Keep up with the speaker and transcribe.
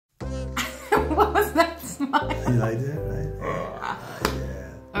smile. You like that, right?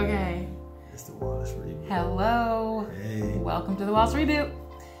 Yeah. Okay. It's the Wallace Reboot. Hello. Hey. Welcome to the Wallace Reboot.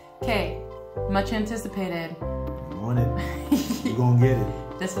 Okay, much anticipated. You want it? You're gonna get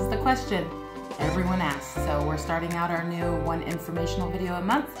it. This is the question everyone asks. So we're starting out our new one informational video a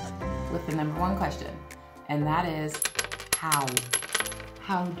month with the number one question. And that is, how?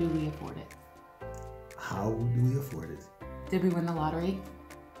 How do we afford it? How do we afford it? Did we win the lottery?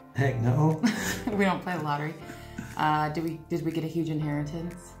 Heck no. We don't play the lottery. Did we get a huge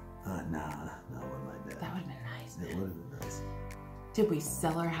inheritance? Nah, it wasn't like that. That would have been nice. It would have been nice. Did we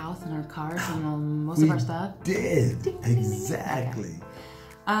sell our house and our cars and most of our stuff? Did. Exactly.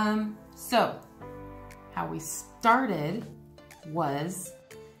 So how we started was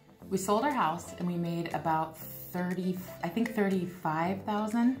we sold our house and we made about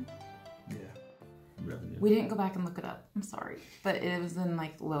 35,000. Yeah. Revenue. We didn't go back and look it up. I'm sorry, but it was in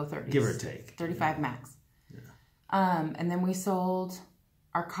like low 30s. Give or take. 35 max. Yeah. And then we sold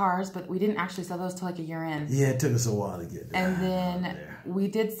our cars, but we didn't actually sell those till like a year in. Yeah, it took us a while to get there. And then we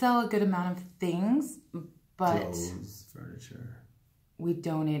did sell a good amount of things, but clothes, furniture. We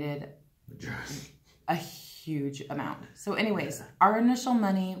donated a huge amount. So anyways, our initial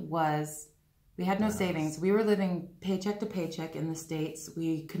money was, we had no savings. We were living paycheck to paycheck in the States.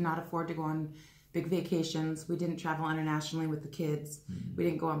 We could not afford to go on big vacations. We didn't travel internationally with the kids. Mm-hmm. We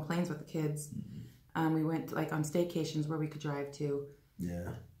didn't go on planes with the kids. Mm-hmm. We went like on staycations where we could drive to.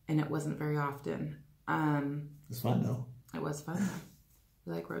 Yeah. And it wasn't very often. It's fun though. It was fun.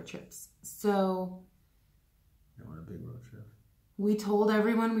 We like road trips. So I want a big road trip. We told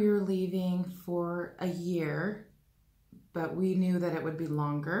everyone we were leaving for a year, but we knew that it would be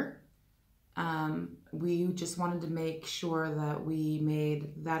longer. We just wanted to make sure that we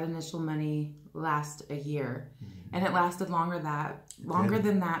made that initial money last a year. Mm-hmm. And it lasted longer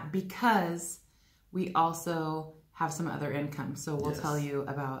than that because we also have some other income. So we'll tell you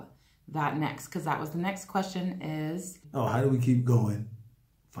about that next, because that was the next question is... Oh, how do we keep going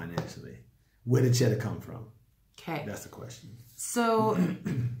financially? Where did cheddar come from? Okay. That's the question. So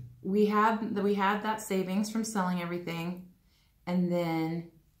we had that savings from selling everything, and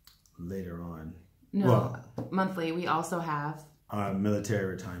then later on, monthly, we also have our military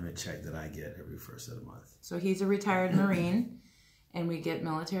retirement check that I get every first of the month. So he's a retired Marine, and we get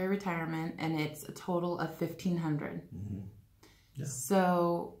military retirement, and it's a total of $1,500. Mm-hmm. Yeah.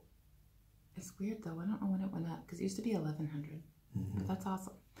 So it's weird though. I don't know when it went up because it used to be $1,100. Mm-hmm. But that's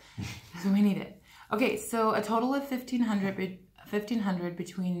awesome. So we need it. Okay, so a total of $1,500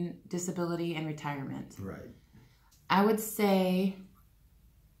 between disability and retirement. Right. I would say.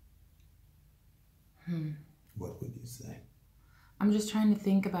 What would you say? I'm just trying to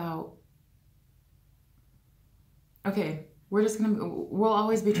think about. Okay, we'll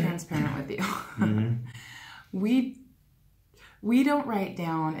always be transparent with you. Mm-hmm. We don't write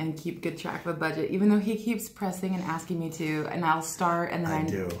down and keep good track of a budget, even though he keeps pressing and asking me to, and I'll start and then I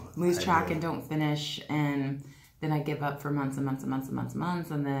lose track and don't finish, and then I give up for months and months and months and months and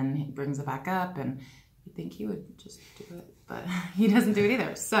months, and then he brings it back up, and you think he would just do it, but he doesn't do it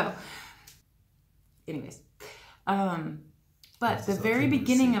either. So, anyways, but the very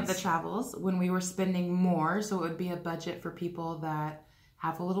beginning of the travels, when we were spending more, so it would be a budget for people that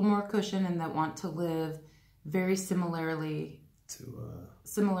have a little more cushion and that want to live very similarly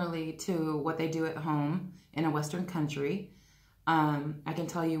to what they do at home in a Western country. I can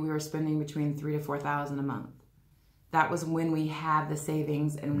tell you we were spending between $3,000 to $4,000 a month. That was when we had the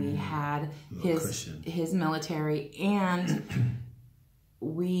savings and we had his military, and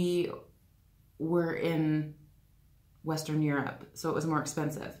we were in Western Europe, so it was more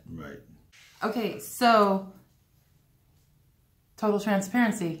expensive. Right. Okay, so total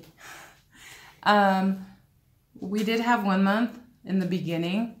transparency. We did have 1 month in the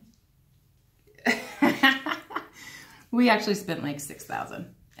beginning. We actually spent like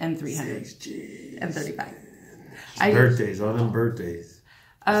 $6,335. Birthdays, all them birthdays.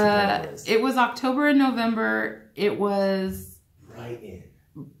 It was October and November. It was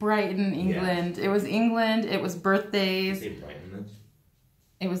Brighton, England. Yeah. It was England. It was birthdays. It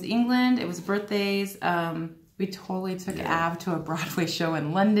was England. It was birthdays. We totally took Av to a Broadway show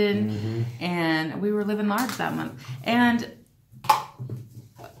in London, and we were living large that month. And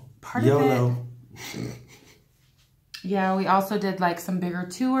part of it, we also did like some bigger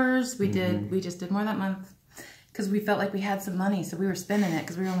tours. We just did more that month because we felt like we had some money, so we were spending it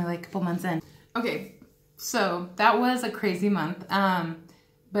because we were only like a couple months in. Okay, so that was a crazy month.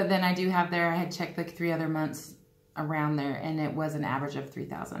 But then I do have I had checked like 3 other months around there, and it was an average of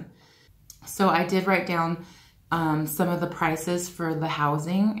 3,000. So I did write down some of the prices for the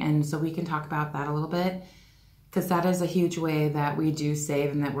housing, and so we can talk about that a little bit, because that is a huge way that we do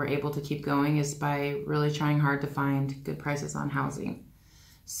save and that we're able to keep going, is by really trying hard to find good prices on housing.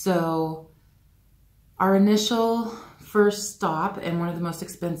 So our initial first stop, and one of the most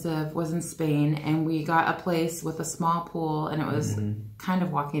expensive, was in Spain, and we got a place with a small pool, and it was kind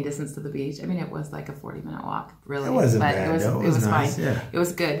of walking distance to the beach. I mean, it was like a 40-minute walk, really. It wasn't bad. It was nice, fine. Yeah. It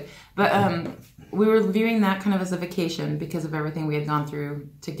was good. But we were viewing that kind of as a vacation because of everything we had gone through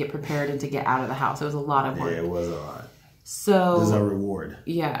to get prepared and to get out of the house. It was a lot of work. Yeah, it was a lot. So there's a reward.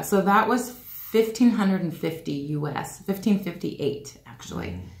 Yeah, so that was $1,550 US, $1,558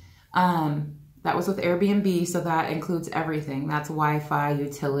 actually. That was with Airbnb, so that includes everything. That's Wi-Fi,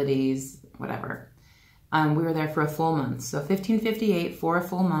 utilities, whatever. We were there for a full month, so $1,558 for a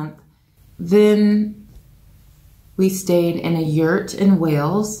full month. Then we stayed in a yurt in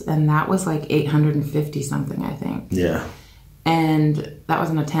Wales, and that was like $850 something, I think. Yeah. And that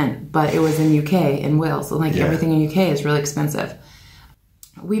wasn't a tent, but it was in UK, in Wales. So like everything in UK is really expensive.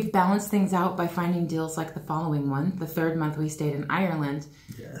 We've balanced things out by finding deals like the following one. The third month we stayed in Ireland.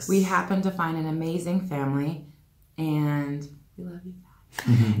 Yes. We happened to find an amazing family, and we love you.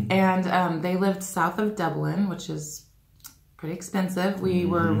 And they lived south of Dublin, which is pretty expensive. We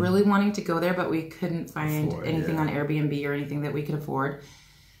were really wanting to go there, but we couldn't find anything on Airbnb or anything that we could afford.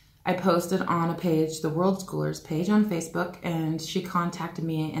 I posted on a page, the World Schoolers page on Facebook, and she contacted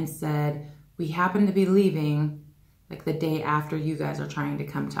me and said, we happen to be leaving like the day after you guys are trying to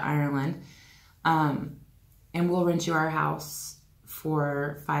come to Ireland, and we'll rent you our house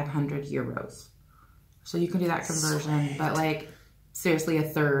for 500 euros. So you can do that conversion, Sweet. But like seriously a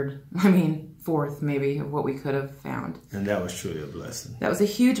third, I mean fourth maybe, of what we could have found. And that was truly a blessing. That was a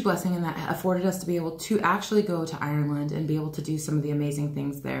huge blessing, and that afforded us to be able to actually go to Ireland and be able to do some of the amazing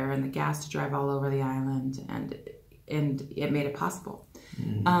things there, and the gas to drive all over the island, and it made it possible.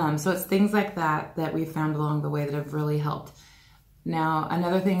 So it's things like that that we've found along the way that have really helped. Now,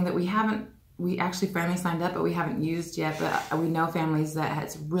 another thing that we actually finally signed up, but we haven't used yet, but we know families that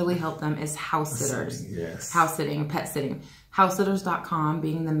has really helped them, is house sitters. Yes. House sitting, pet sitting. Housesitters.com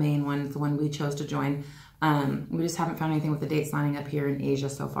being the main one, the one we chose to join. We just haven't found anything with the dates lining up here in Asia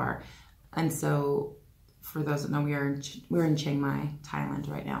so far. And so for those that know, we're in Chiang Mai, Thailand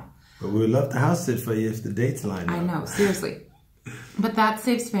right now. But we would love to house sit for you if the dates line up. I know, seriously. But that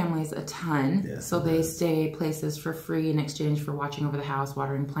saves families a ton. Yes, so they stay places for free in exchange for watching over the house,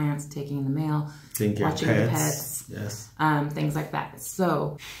 watering plants, taking in the mail, watching the pets, things like that.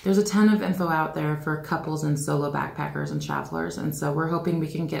 So there's a ton of info out there for couples and solo backpackers and travelers. And so we're hoping we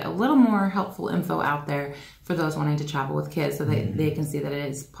can get a little more helpful info out there for those wanting to travel with kids, so they can see that it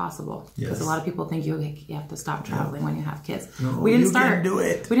is possible. Because a lot of people think you have to stop traveling when you have kids. No, we didn't start. Do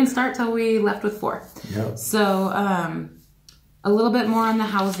it. We didn't start till we left with 4. Yep. So a little bit more on the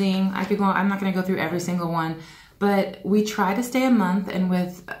housing. I could go. I'm not going to go through every single one, but we try to stay a month. And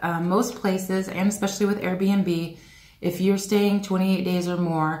with most places, and especially with Airbnb, if you're staying 28 days or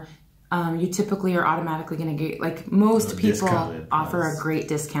more, you typically are automatically going to get, like most people offer a great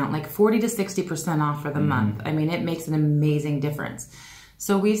discount, like 40 to 60% off for the month. I mean, it makes an amazing difference.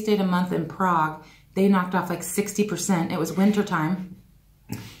 So we stayed a month in Prague. They knocked off like 60%. It was winter time.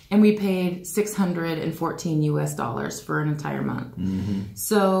 And we paid $614 US for an entire month.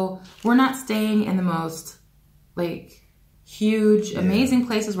 So we're not staying in the most like huge, amazing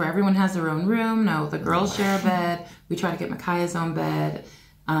places where everyone has their own room. No, the girls share a bed. We try to get Micaiah's own bed.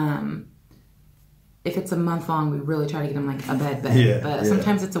 If it's a month long, we really try to get him like a bed. But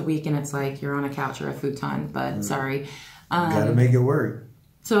sometimes it's a week and it's like you're on a couch or a futon, but sorry. Gotta make it work.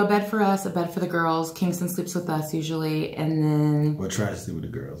 So a bed for us, a bed for the girls. Kingston sleeps with us usually, and then we'll try to sleep with the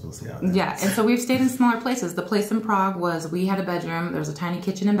girls. We'll see how that and so we've stayed in smaller places. The place in Prague we had a bedroom. There was a tiny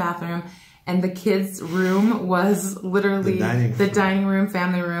kitchen and bathroom, and the kids' room was literally the dining room,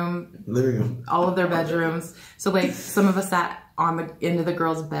 family room, living room, all of their bedrooms. So like some of us sat on the end of the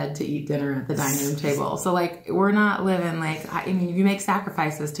girls' bed to eat dinner at the dining room table. So like we're not living like, I mean, you make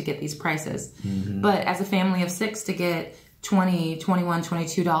sacrifices to get these prices, but as a family of 6 to get $20, $21,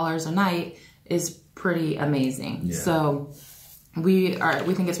 $22 a night is pretty amazing. So we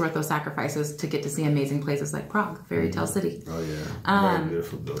think it's worth those sacrifices to get to see amazing places like Prague, Fairy Tale City. Oh yeah, very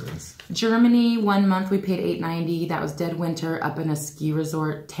beautiful buildings. Germany, 1 month we paid $890. That was dead winter up in a ski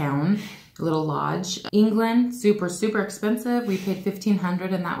resort town, a little lodge. England, super expensive. We paid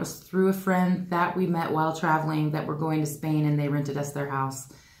 $1,500, and that was through a friend that we met while traveling that were going to Spain, and they rented us their house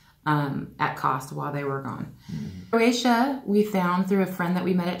at cost while they were gone. Croatia, we found through a friend that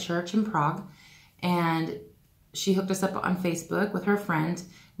we met at church in Prague, and she hooked us up on Facebook with her friend.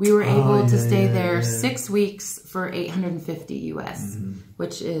 We were able to stay there 6 weeks for $850 US,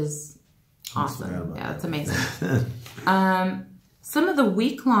 which is awesome. Yeah, it's amazing. Some of the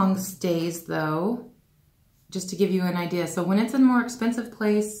week-long stays, though, just to give you an idea. So when it's a more expensive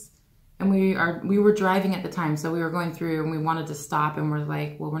place, and we were driving at the time, so we were going through and we wanted to stop, and we're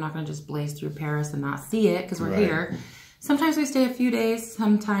like, well, we're not going to just blaze through Paris and not see it because we're here. Sometimes we stay a few days.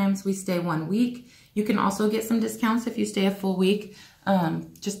 Sometimes we stay 1 week. You can also get some discounts if you stay a full week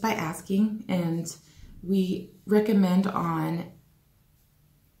just by asking. And we recommend on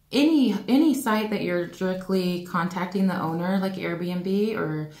any site that you're directly contacting the owner, like Airbnb,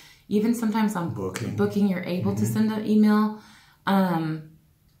 or even sometimes on booking you're able to send an email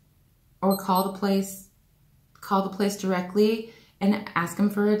or call the place directly and ask them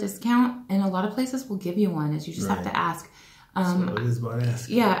for a discount. And a lot of places will give you one. Is you just have to ask. So it is about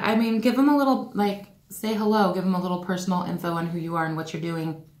asking. Yeah, I mean, give them a little, like, say hello, give them a little personal info on who you are and what you're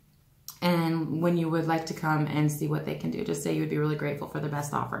doing, and when you would like to come and see what they can do. Just say you would be really grateful for the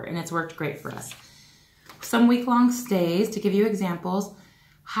best offer, and it's worked great for us. Some week-long stays, to give you examples,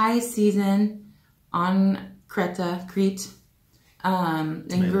 high season on Crete,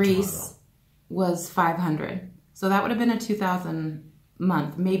 in Greece was $500. So that would have been a $2,000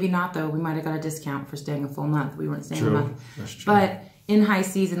 month. Maybe not, though. We might have got a discount for staying a full month. We weren't staying a month. That's true. But in high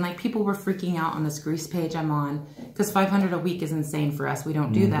season, like, people were freaking out on this Greece page I'm on because $500 a week is insane for us. We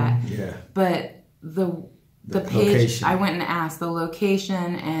don't do that. Yeah. But the page, location. I went and asked the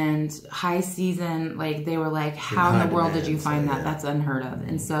location and high season, like, they were like, how in the world did you find that? That's unheard of.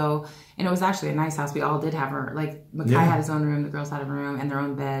 And so, and it was actually a nice house. We all did have our, like, Mackay had his own room, the girls had a room, and their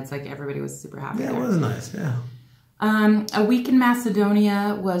own beds. Like, everybody was super happy. Yeah, it was nice. Yeah. A week in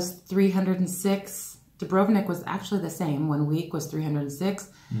Macedonia was $306. Dubrovnik was actually the same. 1 week was $306.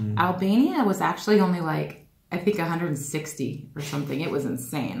 Albania was actually only like, I think $160 or something. It was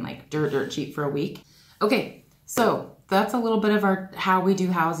insane, like dirt cheap for a week. Okay, so that's a little bit of how we do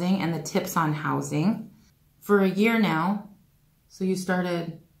housing and the tips on housing. For a year now, so you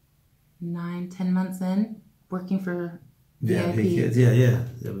started 9-10 months in working for VIP. Kids. Yeah.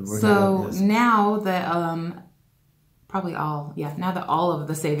 So now that now that all of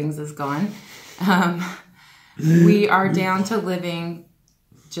the savings is gone, we are down to living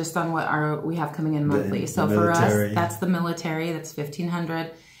just on what we have coming in monthly. So for us, that's the military, that's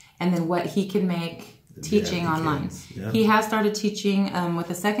 $1,500, and then what he can make teaching online. Yeah. He has started teaching with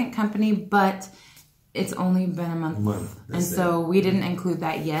a second company, but it's only been a month. And so we didn't include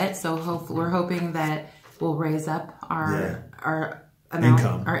that yet. So we're hoping that we'll raise up our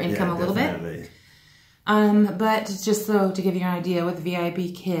amount, our income a little bit. But just so to give you an idea, with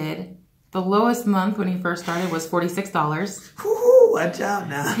VIP Kid, the lowest month when he first started was $46. Woo-hoo, watch out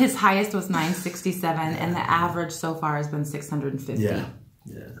now. His highest was $967, and the average so far has been $650.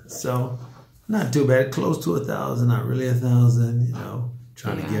 Yeah. So not too bad. Close to 1,000, not really 1,000. You know,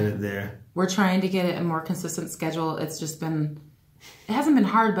 trying to get it there. We're trying to get it a more consistent schedule. It's just been, it hasn't been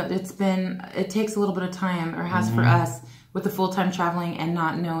hard, but it takes a little bit of time, or has for us, with the full-time traveling and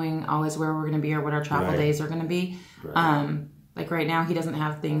not knowing always where we're going to be or what our travel days are going to be. Like right now, he doesn't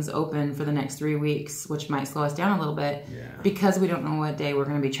have things open for the next 3 weeks, which might slow us down a little bit because we don't know what day we're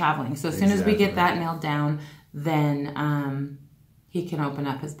going to be traveling. So as soon as we get that nailed down, then he can open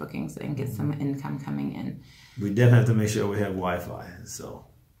up his bookings and get some income coming in. We definitely have to make sure we have Wi-Fi. So,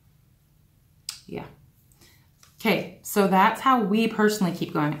 yeah. Okay, so that's how we personally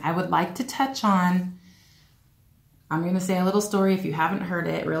keep going. I would like to touch on, I'm going to say a little story if you haven't heard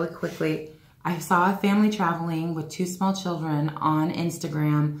it really quickly. I saw a family traveling with 2 small children on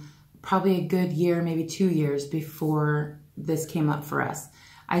Instagram probably a good year, maybe 2 years before this came up for us.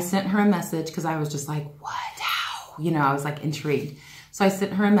 I sent her a message because I was just like, what? How? You know, I was like intrigued. So I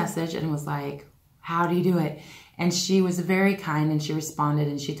sent her a message and was like, how do you do it? And she was very kind, and she responded,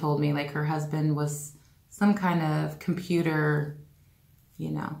 and she told me like her husband was some kind of computer,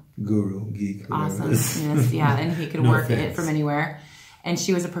 you know, guru, geek, awesome. Yes, yeah, and he could work it from anywhere. And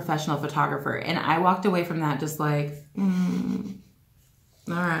she was a professional photographer. And I walked away from that just like, all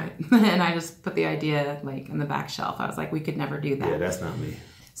right. And I just put the idea like in the back shelf. I was like, we could never do that. Yeah, that's not me.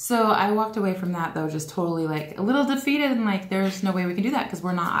 So I walked away from that though, just totally like a little defeated, and like, there's no way we can do that because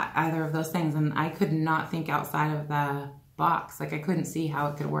we're not either of those things. And I could not think outside of the box. Like, I couldn't see how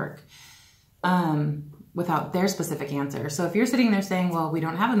it could work without their specific answer. So if you're sitting there saying, well, we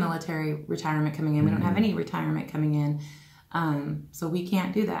don't have a military retirement coming in, we don't have any retirement coming in, so we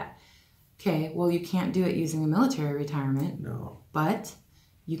can't do that. Okay, well, you can't do it using a military retirement. No. But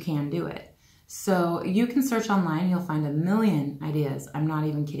you can do it. So you can search online. You'll find a million ideas. I'm not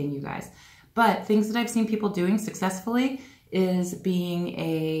even kidding you guys. But things that I've seen people doing successfully is being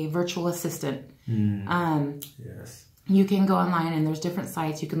a virtual assistant. Yes. You can go online and there's different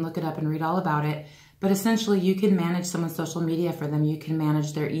sites. You can look it up and read all about it. But essentially, you can manage someone's social media for them. You can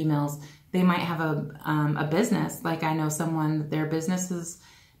manage their emails. They might have a business. Like I know someone, their business is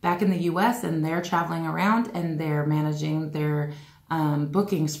back in the U.S. and they're traveling around and they're managing their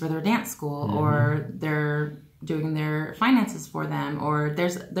bookings for their dance school, or they're doing their finances for them, or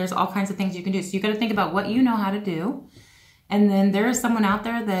there's all kinds of things you can do. So you got to think about what you know how to do. And then there is someone out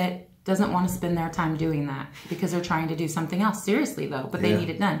there that doesn't want to spend their time doing that because they're trying to do something else seriously though, but they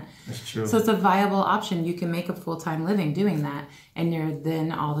need it done. That's true. So it's a viable option. You can make a full-time living doing that, and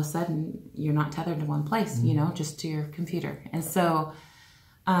then all of a sudden you're not tethered to one place, you know, just to your computer. And so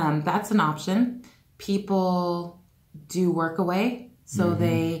that's an option. People do work away, so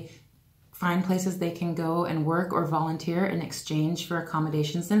they find places they can go and work or volunteer in exchange for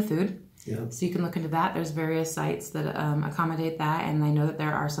accommodations and food. Yeah. So you can look into that. There's various sites that accommodate that, and I know that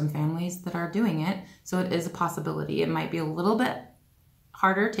there are some families that are doing it. So it is a possibility. It might be a little bit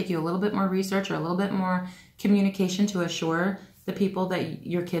harder, take you a little bit more research or a little bit more communication to assure the people that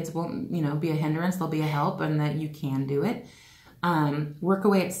your kids won't, you know, be a hindrance. They'll be a help, and that you can do it.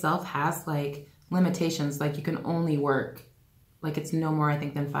 Workaway itself has like limitations. Like you can only work, like it's no more, I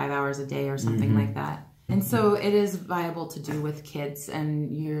think, than 5 hours a day or something like that. And so it is viable to do with kids,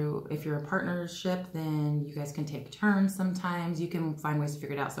 and if you're a partnership, then you guys can take turns sometimes. You can find ways to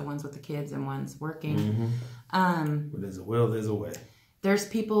figure it out. So one's with the kids and one's working. Where there's a will, there's a way. There's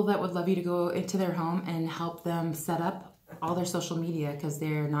people that would love you to go into their home and help them set up all their social media because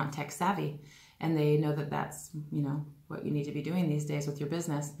they're not tech savvy. And they know that that's, you know, what you need to be doing these days with your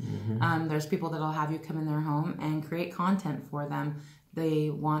business. There's people that'll have you come in their home and create content for them. They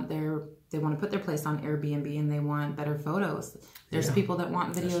want to put their place on Airbnb and they want better photos. There's people that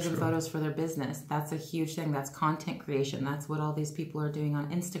want videos and photos for their business. That's a huge thing. That's content creation. That's what all these people are doing on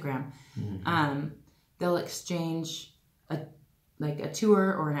Instagram. They'll exchange a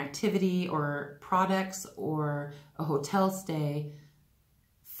tour or an activity or products or a hotel stay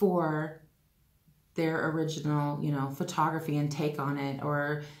for their original, you know, photography and take on it.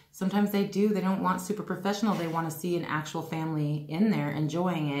 Or sometimes they don't want super professional. They want to see an actual family in there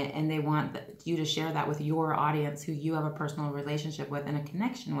enjoying it, and they want you to share that with your audience who you have a personal relationship with and a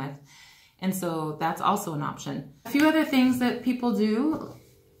connection with. And so that's also an option. A few other things that people do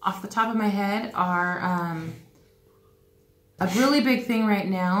off the top of my head are a really big thing right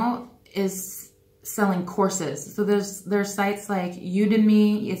now is selling courses. So there's sites like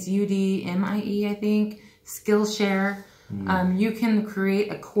Udemy, it's Udemy, I think, Skillshare. You can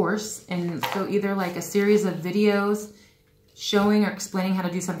create a course, and so either like a series of videos showing or explaining how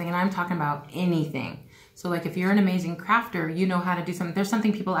to do something, and I'm talking about anything. So like if you're an amazing crafter, you know how to do something. There's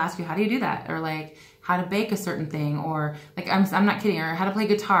something people ask you, how do you do that? Or like how to bake a certain thing, or like I'm not kidding, or how to play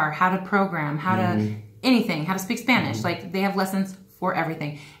guitar, how to program, how to anything, how to speak Spanish. Like they have lessons for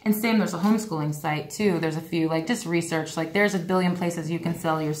everything. And same, there's a homeschooling site too. There's a few, like just research, like there's a billion places you can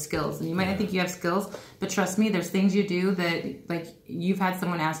sell your skills. And you might not think you have skills, but trust me, there's things you do that like you've had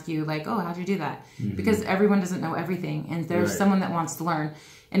someone ask you like, oh, how'd you do that? Because everyone doesn't know everything. And there's someone that wants to learn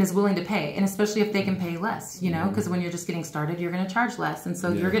and is willing to pay. And especially if they can pay less, you know, because when you're just getting started, you're going to charge less. And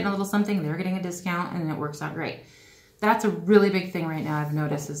so you're getting a little something, they're getting a discount, and it works out great. That's a really big thing right now I've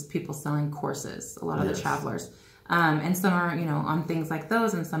noticed is people selling courses, a lot of the travelers. And some are, you know, on things like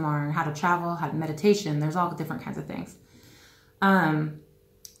those, and some are on how to travel, how to meditation. There's all different kinds of things.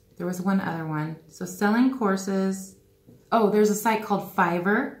 There was one other one. So selling courses. Oh, there's a site called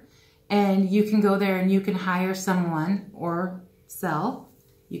Fiverr, and you can go there and you can hire someone or sell.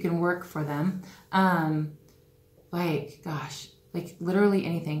 You can work for them. Like literally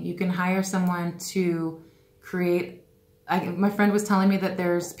anything. You can hire someone to create. My friend was telling me that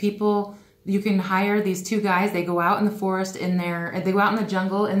there's people. You can hire these two guys. They go out in the forest they go out in the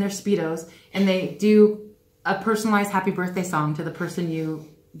jungle in their Speedos, and they do a personalized happy birthday song to the person you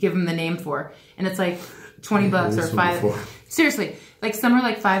give them the name for. And it's like 20 bucks or $5. Seriously, like some are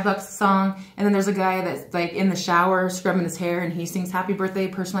like $5 a song. And then there's a guy that's like in the shower scrubbing his hair, and he sings happy birthday,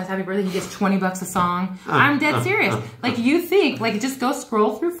 personalized happy birthday. He gets 20 bucks a song. I'm dead serious. Like you think, like just go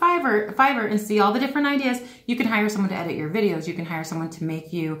scroll through Fiverr and see all the different ideas. You can hire someone to edit your videos. You can hire someone to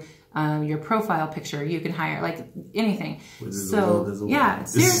make you your profile picture. You can hire like anything. So yeah,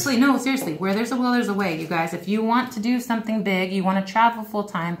 seriously, no, seriously, where there's a will, there's a way, you guys. If you want to do something big, you want to travel full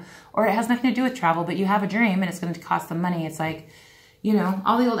time, or it has nothing to do with travel, but you have a dream and it's going to cost some money. It's like, you know,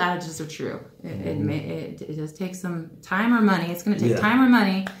 all the old adages are true. It does take some time or money. It's going to take time or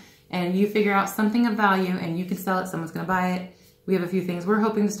money, and you figure out something of value and you can sell it. Someone's going to buy it. We have a few things we're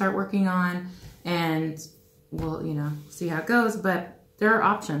hoping to start working on, and we'll, you know, see how it goes, but there are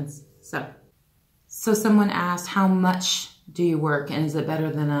options. So someone asked, how much do you work, and is it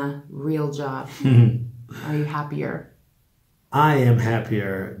better than a real job? Are you happier? I am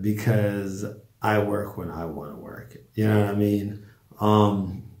happier because I work when I want to work. You know what I mean?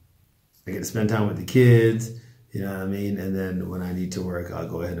 I get to spend time with the kids, you know what I mean? And then when I need to work, I'll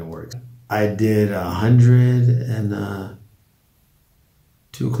go ahead and work. I did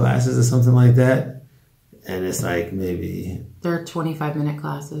 102 classes or something like that. And it's like maybe... They're 25-minute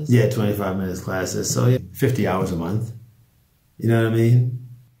classes. Yeah, 25 minutes classes. So yeah, 50 hours a month. You know what I mean?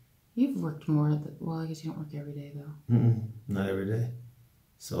 You've worked more. Well, I guess you don't work every day, though. Not every day.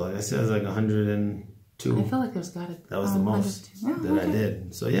 So like I said, it was like 102. I feel like there's got to... That was the most that I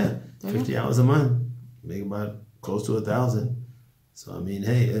did. So yeah, 50 hours a month. Make about close to 1,000. So I mean,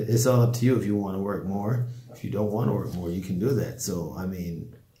 hey, it's all up to you if you want to work more. If you don't want to work more, you can do that. So I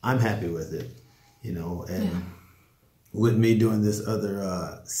mean, I'm happy with it. You know, and with me doing this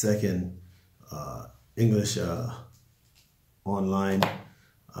other second English online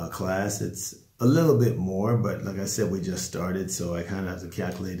class, it's a little bit more, but like I said, we just started, so I kind of have to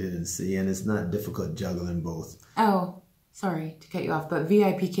calculate it and see, and it's not difficult juggling both. Oh, sorry to cut you off, but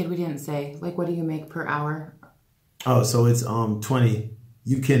VIP kid, we didn't say. Like, what do you make per hour? Oh, so it's 20.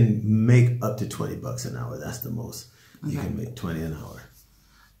 You can make up to $20 an hour. That's the most. Okay. You can make 20 an hour.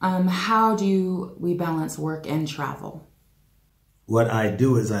 How do we balance work and travel? What I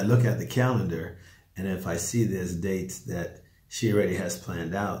do is I look at the calendar, and if I see there's dates that she already has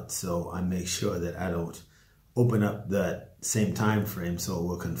planned out, so I make sure that I don't open up that same time frame so it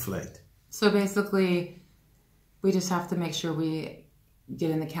will conflict. So basically, we just have to make sure we get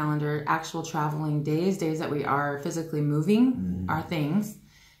in the calendar actual traveling days that we are physically moving our things.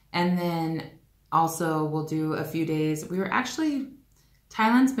 And then also we'll do a few days.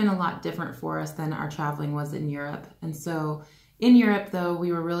 Thailand's been a lot different for us than our traveling was in Europe. And so in Europe, though,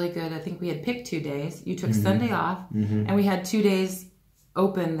 we were really good. I think we had picked 2 days. You took Sunday off, and we had 2 days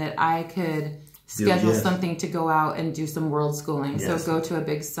open that I could schedule something to go out and do some world schooling. Yes. So go to a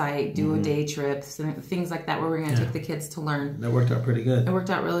big site, do a day trip, things like that where we're going to take the kids to learn. That worked out pretty good. It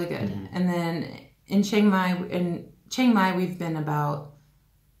worked out really good. And then in Chiang Mai, we've been about...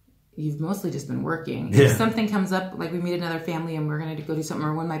 You've mostly just been working. If something comes up, like we meet another family and we're going to go do something,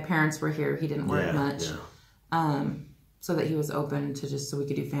 or when my parents were here, he didn't work much. So that he was open to just so we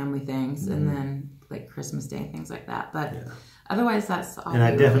could do family things, and then like Christmas Day and things like that. But otherwise, that's all. And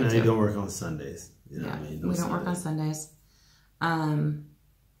I definitely don't work on Sundays. You know what I mean? We don't work on Sundays. I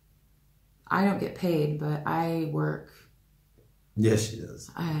don't get paid, but I work. Yes, she does.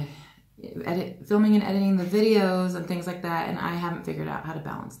 Filming and editing the videos and things like that, and I haven't figured out how to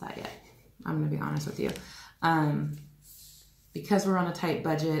balance that yet. I'm going to be honest with you. Because we're on a tight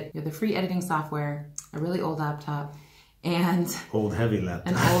budget, the free editing software, a really old laptop, and old heavy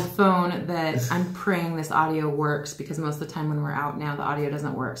laptop, an old phone that I'm praying this audio works, because most of the time when we're out now, the audio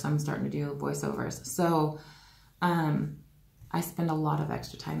doesn't work, so I'm starting to do voiceovers. So I spend a lot of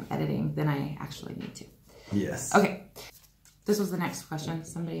extra time editing than I actually need to. Yes. Okay. This was the next question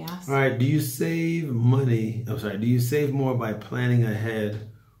somebody asked. All right. Do you save money? I'm sorry. Do you save more by planning ahead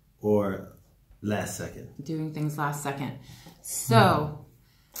or last second? Doing things last second. So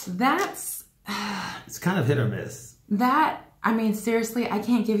that's... It's kind of hit or miss. I mean, seriously, I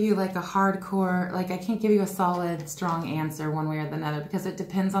can't give you like a hardcore, like I can't give you a solid, strong answer one way or the other, because it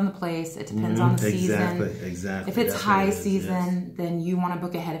depends on the place. It depends on the season. Exactly. If it's high season, then you want to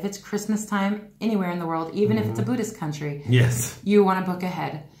book ahead. If it's Christmas time, anywhere in the world, even if it's a Buddhist country, you want to book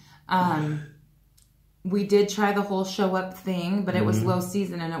ahead. We did try the whole show up thing, but it was low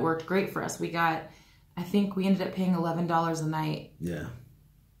season and it worked great for us. I think we ended up paying $11 a night. Yeah.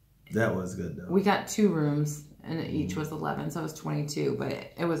 That was good though. We got 2 rooms. And each was 11, so it was 22, but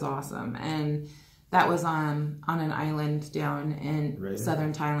it was awesome. And that was on an island down in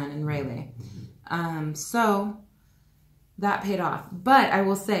southern Thailand in Rayleigh. So that paid off. But I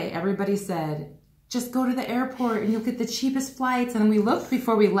will say, everybody said, just go to the airport and you'll get the cheapest flights. And we looked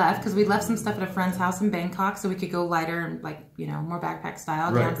before we left, because we left some stuff at a friend's house in Bangkok so we could go lighter and more backpack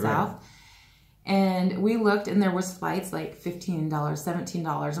style down south. And we looked, and there was flights like $15,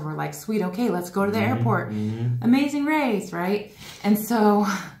 $17, and we're like, sweet, okay, let's go to the airport. Amazing race, right? And so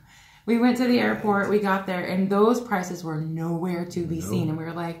we went to the airport, we got there, and those prices were nowhere to be seen. And we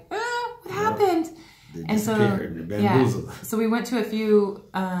were like, what happened? And so we went to a few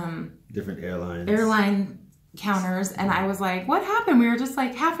different airline counters, and I was like, what happened? We were just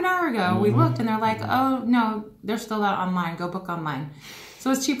like half an hour ago. We looked, and they're like, oh, no, they're still out online. Go book online. So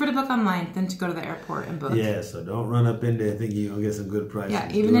it's cheaper to book online than to go to the airport and book. Yeah, so don't run up in there thinking you're going to get some good prices.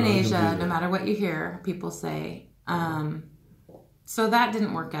 Yeah, even in Asia, no matter what you hear, people say. So that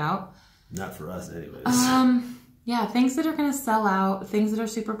didn't work out. Not for us anyways. Yeah, things that are going to sell out, things that are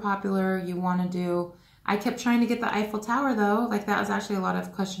super popular, you want to do. I kept trying to get the Eiffel Tower, though. Like, that was actually a lot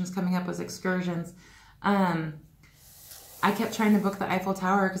of questions coming up, was excursions. I kept trying to book the Eiffel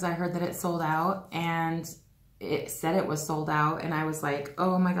Tower because I heard that it sold out, and it said it was sold out, and I was like,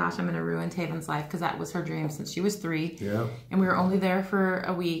 oh my gosh, I'm going to ruin Taven's life, because that was her dream since she was 3. Yeah. And we were only there for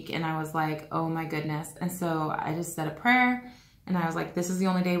a week, and I was like, oh my goodness. And so I just said a prayer, and I was like, this is the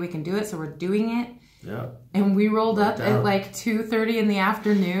only day we can do it, so we're doing it. Yeah. And we rolled up at like 2:30 in the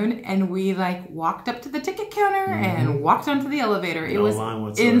afternoon, and we like walked up to the ticket counter and walked onto the elevator. It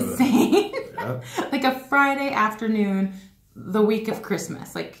was insane. Yep. Like a Friday afternoon, the week of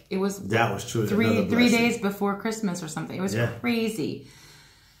Christmas. Like it was truly three days before Christmas or something. It was crazy.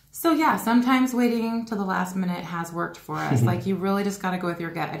 So yeah, sometimes waiting till the last minute has worked for us. Like you really just got to go with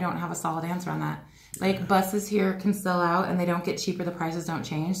your gut. I don't have a solid answer on that. Like buses here can sell out and they don't get cheaper. The prices don't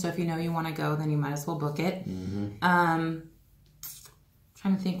change. So if you know you want to go, then you might as well book it. Trying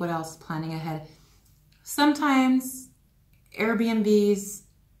to think what else, planning ahead. Sometimes Airbnbs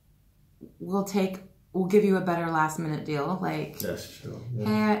will give you a better last minute deal. Like, that's true.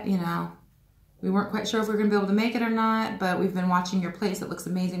 Hey, you know, we weren't quite sure if we were going to be able to make it or not, but we've been watching your place. It looks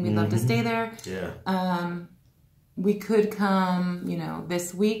amazing. We'd love to stay there. Yeah. We could come, you know,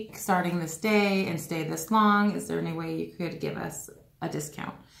 this week, starting this day, and stay this long. Is there any way you could give us a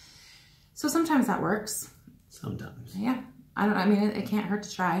discount? So sometimes that works. Sometimes. Yeah. I mean, it can't hurt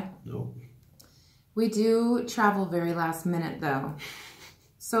to try. Nope. We do travel very last minute, though.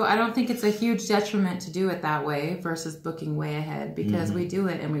 So I don't think it's a huge detriment to do it that way versus booking way ahead, because we do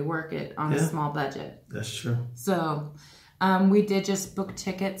it and we work it on a small budget. That's true. So we did just book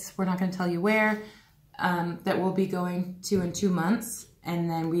tickets. We're not going to tell you where. That we'll be going to in 2 months. And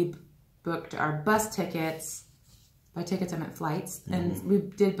then we booked our bus tickets. By tickets, I meant flights. And we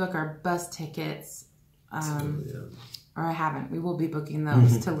did book our bus tickets. Or I haven't. We will be booking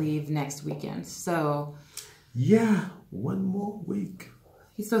those to leave next weekend. So. Yeah, 1 more week.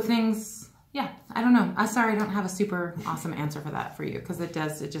 So things, yeah, I don't know. I'm sorry I don't have a super awesome answer for that for you, because it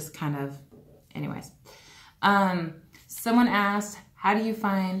just kind of, anyways. Someone asked, how do you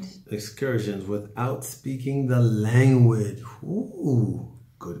find excursions without speaking the language? Ooh,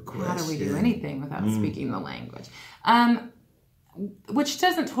 good question. How do we do anything without speaking the language? Which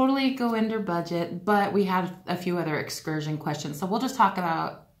doesn't totally go under budget, but we had a few other excursion questions. So we'll just talk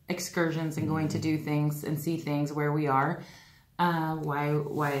about excursions and going to do things and see things where we are.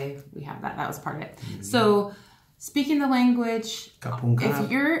 Why we have that. That was part of it. So speaking the language,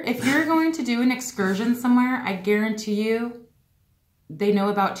 if you're going to do an excursion somewhere, I guarantee you they know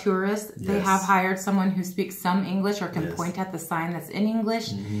about tourists. They have hired someone who speaks some English or can point at the sign that's in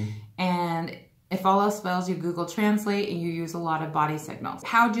English. And if all else fails, you Google Translate and you use a lot of body signals.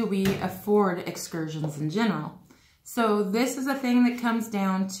 How do we afford excursions in general? So this is a thing that comes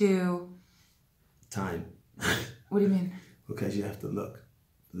down to time. What do you mean? Because you have to look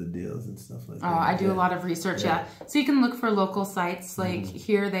for the deals and stuff like that. Oh, I do a lot of research, yeah. So you can look for local sites. Like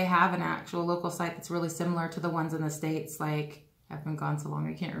here they have an actual local site that's really similar to the ones in the States. Like, I've been gone so long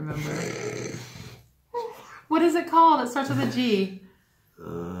I can't remember. What is it called? It starts with a G.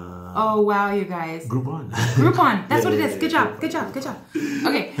 Oh, wow, you guys. Groupon. Groupon. That's what it is. Good job. Good job. Good job.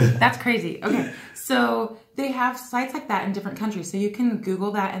 Okay, that's crazy. Okay, so they have sites like that in different countries. So you can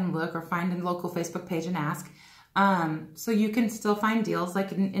Google that and look, or find a local Facebook page and ask. So you can still find deals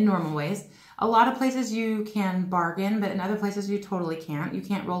like in normal ways. A lot of places you can bargain, but in other places you totally can't. You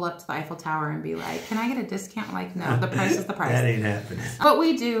can't roll up to the Eiffel Tower and be like, can I get a discount? Like, no, the price is the price. That ain't happening. What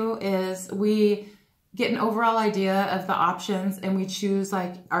we do is we get an overall idea of the options and we choose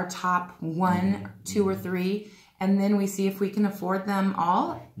like our top 1, 2, or 3. And then we see if we can afford them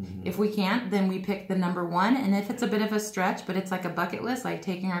all. If we can't, then we pick the number 1. And if it's a bit of a stretch, but it's like a bucket list, like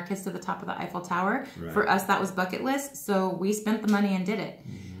taking our kids to the top of the Eiffel Tower. For us, that was bucket list. So we spent the money and did it.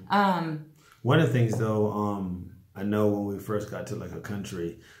 One of the things, though, I know when we first got to like a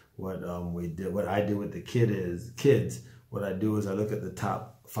country, what I do with the kids, what I do is I look at the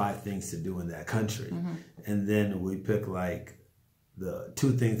top 5 things to do in that country. And then we pick like the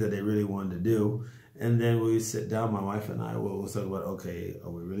 2 things that they really wanted to do. And then we sit down, my wife and I will talk about, okay,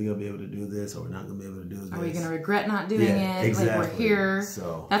 are we really going to be able to do this? Or we're not going to be able to do this? Are we going to regret not doing it? Exactly. Like, we're here.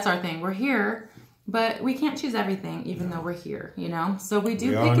 So that's our thing. We're here, but we can't choose everything, even though we're here, you know? So we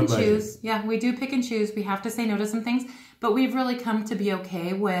do pick and choose. Yeah, we do pick and choose. We have to say no to some things, but we've really come to be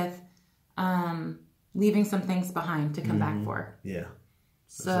okay with leaving some things behind to come back for. Yeah.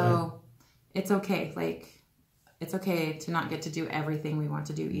 So it's okay. Like, it's okay to not get to do everything we want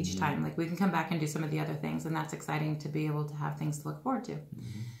to do each time. Like, we can come back and do some of the other things, and that's exciting to be able to have things to look forward to.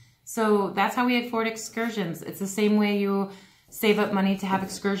 So that's how we afford excursions. It's the same way you save up money to have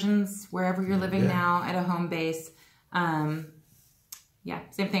excursions wherever you're living now at a home base. Yeah,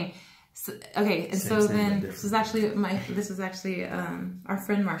 same thing. So, okay, and so then this is actually our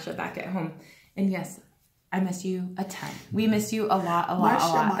friend Marsha back at home, and yes, I miss you a ton. We miss you a lot.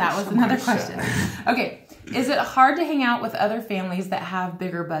 That was another question. Okay, is it hard to hang out with other families that have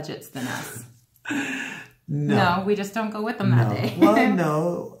bigger budgets than us? No, we just don't go with them that day. Well,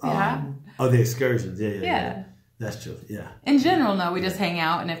 no. Yeah. Oh, the excursions. Yeah. That's true. Yeah. In general, no, we just hang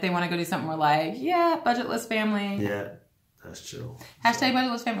out, and if they want to go do something, we're like, yeah, budgetless family. Yeah. That's true. Hashtag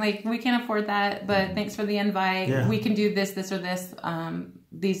budgetless family. Like, we can't afford that, but thanks for the invite. Yeah. We can do this, or this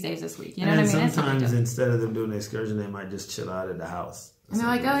these days this week. You know what I mean? Sometimes instead of them doing the excursion, they might just chill out at the house. And they're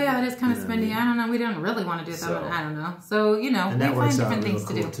like, oh yeah, that is kind of spendy. I don't know. We don't really want to do that. So, I don't know. So, you know, we find different things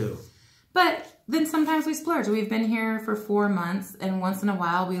to do. Too. But then sometimes we splurge. We've been here for 4 months, and once in a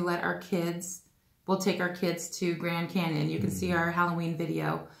while we let our kids, we'll take our kids to Grand Canyon. You can see our Halloween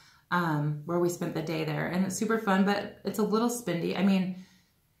video. Where we spent the day there, and it's super fun, but it's a little spendy. I mean,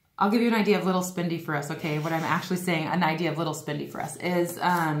 I'll give you an idea of little spendy for us. Okay, what I'm actually saying, an idea of little spendy for us is,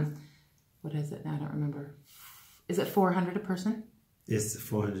 what is it now? I don't remember. Is it $400 a person? It's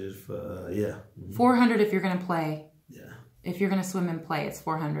 $400 for yeah. $400 if you're gonna play. Yeah. If you're gonna swim and play, it's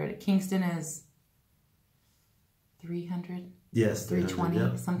 $400. Kingston is $300. Yes,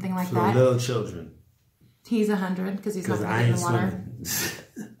 $320, something like for that. For little children. He's $100 because he's not gonna get in the water.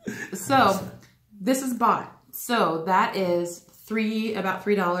 So this is bought. So that is about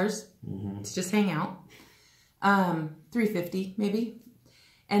 $3 to just hang out. $350 maybe,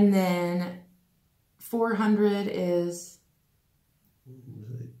 and then $400 is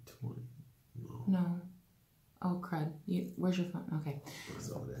no. Oh crud! Where's your phone? Okay,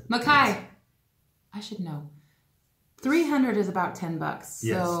 Makai. I should know. $300 is about $10.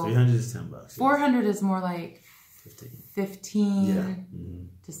 Yes, so $300 is $10. Yes. $400 is more like 15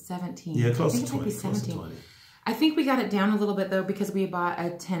 to 17. Yeah, close to 20. It might be 17. I think we got it down a little bit though because we bought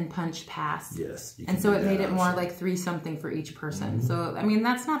a 10 punch pass. Yes. And so it made it more like 3 something for each person. So, I mean,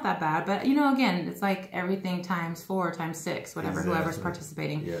 that's not that bad. But, you know, again, it's like everything times 4 times 6, whatever, whoever's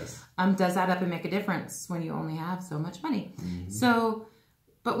participating. Yes. Does add up and make a difference when you only have so much money. So,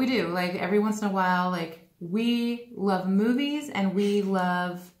 but we do. Like, every once in a while, like, we love movies and we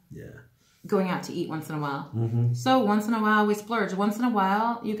love going out to eat once in a while. So once in a while we splurge. Once in a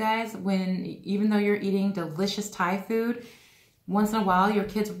while, you guys, even though you're eating delicious Thai food, once in a while your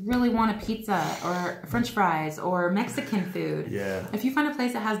kids really want a pizza or French fries or Mexican food. Yeah. If you find a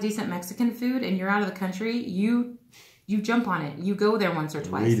place that has decent Mexican food and you're out of the country, you jump on it. You go there once or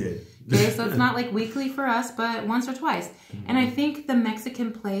twice. We did. Okay, so it's not like weekly for us, but once or twice. And I think the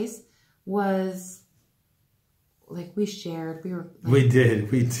Mexican place was... Like we shared, we did.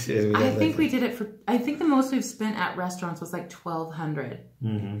 I think we did it for. I think the most we've spent at restaurants was like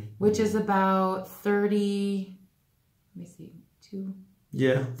 $1,200, which is about 30. Let me see,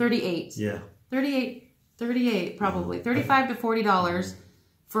 38. Yeah, 38 probably $35 to $40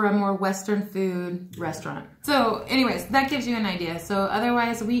 for a more Western food restaurant. So, anyways, that gives you an idea. So,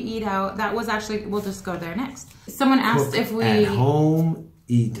 otherwise, we eat out. That was actually. We'll just go there next. Someone asked if we at home,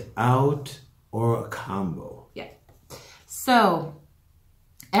 eat out, or a combo. So,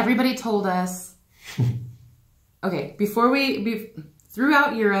 everybody told us, okay,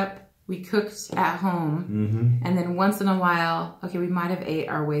 throughout Europe, we cooked at home. And then once in a while, okay, we might have ate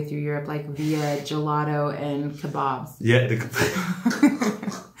our way through Europe, like via gelato and kebabs. Yeah.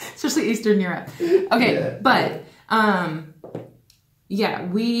 Especially Eastern Europe. Okay, but, yeah,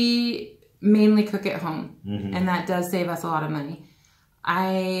 we mainly cook at home. And that does save us a lot of money.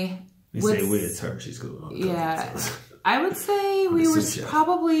 It's her. She's cool. Yeah. I would say we were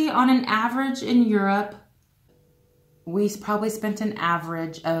probably on an average in Europe, we probably spent an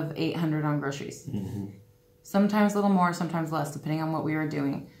average of $800 on groceries. Sometimes a little more, sometimes less, depending on what we were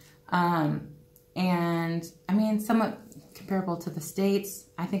doing. And I mean, somewhat comparable to the States.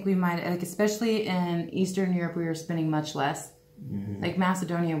 I think we might, like, especially in Eastern Europe, we were spending much less. Like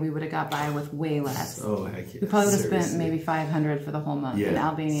Macedonia, we would have got by with way less. Oh, heck yeah. We probably would have spent maybe $500 for the whole month. In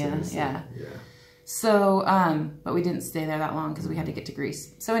Albania. Seriously. Yeah. So, but we didn't stay there that long because we had to get to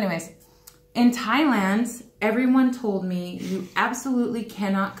Greece. So anyways, in Thailand, everyone told me you absolutely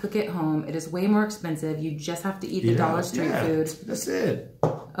cannot cook at home. It is way more expensive. You just have to eat the dollar street food. That's it.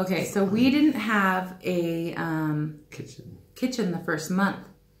 Okay, so we didn't have a kitchen the first month.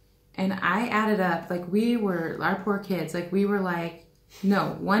 And I added up, like our poor kids, like we were like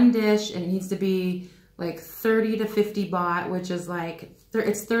No, one dish, and it needs to be like 30 to 50 baht, which is like,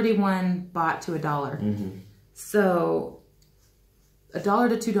 it's 31 baht to $1. So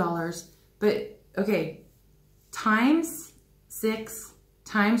 $1 to $2. But okay, times 6,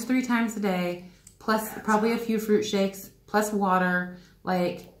 times 3 times a day, plus probably a few fruit shakes, plus water.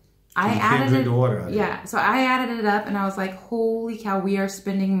 Like, I added it. Water yeah, so I added it up, and I was like, holy cow, we are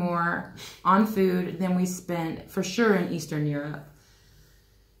spending more on food than we spent for sure in Eastern Europe.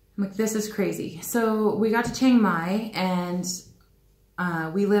 I'm like, this is crazy. So we got to Chiang Mai, and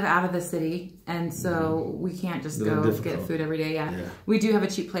we live out of the city, and so we can't just go get food every day. Yeah. We do have a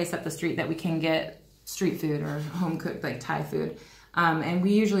cheap place up the street that we can get street food or home cooked, like Thai food. And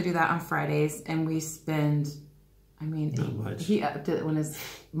we usually do that on Fridays, and we spend, I mean, he upped it when his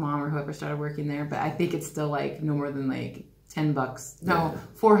mom or whoever started working there, but I think it's still like no more than like $10. No,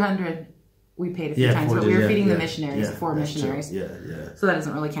 400. We paid a few times, but we were feeding the missionaries, 4 missionaries. So that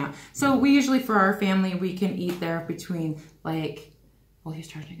doesn't really count. So we usually, for our family, we can eat there between like, well, he's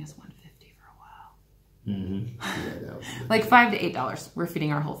charging us $150 for a while. Like $5 to $8. We're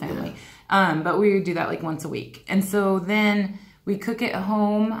feeding our whole family. But we do that like once a week. And so then we cook at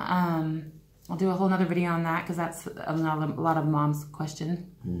home. I'll do a whole nother video on that because that's a lot of mom's question.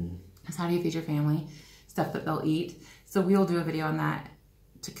 Is how do you feed your family? Stuff that they'll eat. So we'll do a video on that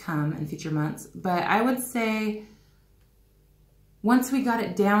to come in future months. But I would say once we got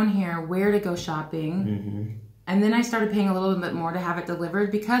it down here, where to go shopping, and then I started paying a little bit more to have it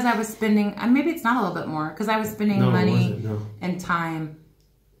delivered because I was spending, and maybe it's not a little bit more, because I was spending money and time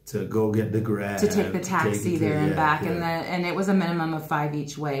to go get the Grab, to take the taxi there and back, and it was a minimum of $5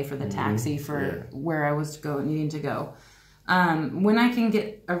 each way for the taxi for where I was needing to go. When I can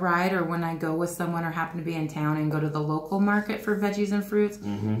get a ride, or when I go with someone or happen to be in town and go to the local market for veggies and fruits,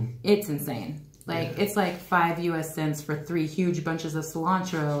 it's insane. Like it's like 5 US cents for 3 huge bunches of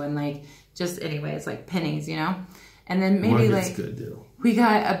cilantro, and like just anyway, it's like pennies, you know. And then maybe like we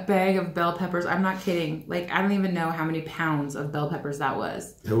got a bag of bell peppers. I'm not kidding. Like I don't even know how many pounds of bell peppers that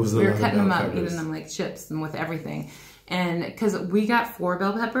was. We were cutting them up, eating them like chips and with everything. And because we got 4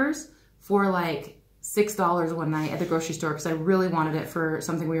 bell peppers for like $6 one night at the grocery store because I really wanted it for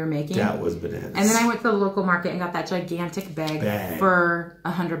something we were making. That was bananas. And then I went to the local market and got that gigantic bag for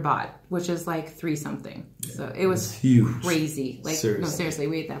 100 baht, which is like 3 something. So it was huge, crazy. Like seriously. No, seriously,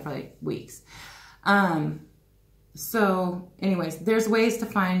 we ate that for like weeks. So, anyways, there's ways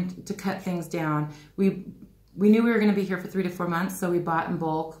to cut things down. We knew we were going to be here for 3 to 4 months, so we bought in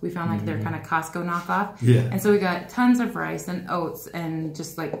bulk. We found like their kind of Costco knockoff. And so we got tons of rice and oats and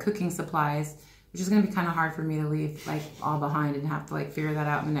just like cooking supplies, which is going to be kind of hard for me to leave like all behind and have to like figure that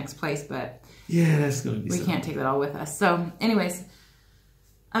out in the next place. But yeah, that's going to be we can't take that all with us. So anyways,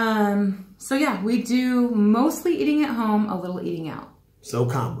 so yeah, we do mostly eating at home, a little eating out. So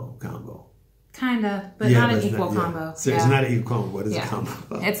combo. Kind of, but not an equal combo. So it's not an equal combo. What is a combo?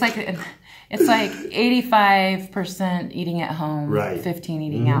 It's like 85% eating at home, 15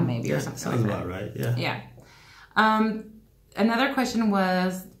 eating out maybe, or something like that. Sounds about right. Yeah. Another question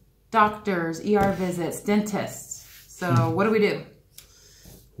was doctors, ER visits, dentists. So what do we do?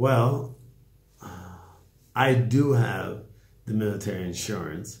 Well, I do have the military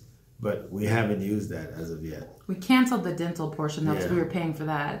insurance, but we haven't used that as of yet. We canceled the dental portion though, because we were paying for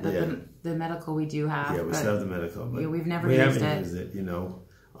that. But the medical we do have. Yeah, we still have the medical. But we've never used it. We haven't used it, you know.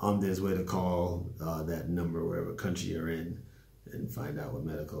 There's a way to call that number wherever country you're in and find out what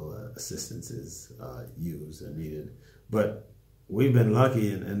medical assistance is used or needed. But we've been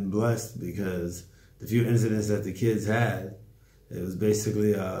lucky and blessed because the few incidents that the kids had, it was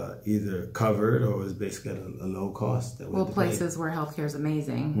basically either covered or it was basically at a low cost. Well, places where healthcare is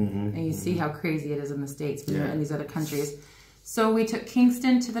amazing. And you see how crazy it is in the States when you're in these other countries. So we took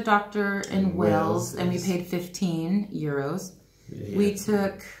Kingston to the doctor in Wales, and we paid 15 euros. We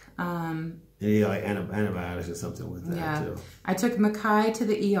took... yeah, like antibiotics or something with that too. I took Mackay to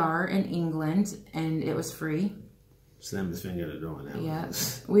the ER in England, and it was free. Slam his finger to doing that. Yeah.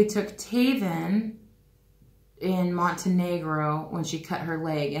 We took Taven in Montenegro when she cut her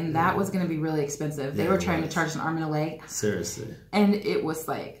leg, and that was going to be really expensive. They were trying to charge an arm and a leg. Seriously. And it was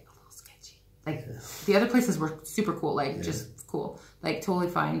like a little sketchy. Like the other places were super cool, like just cool, like totally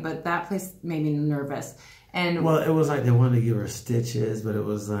fine. But that place made me nervous. And well, it was like they wanted to give her stitches, but it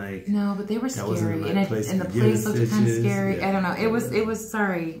was like no, but they were scary, and the place looked kind of scary. I don't know. It was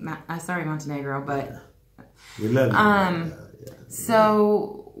sorry Montenegro, but we love you.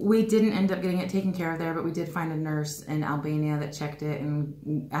 So we didn't end up getting it taken care of there, but we did find a nurse in Albania that checked it,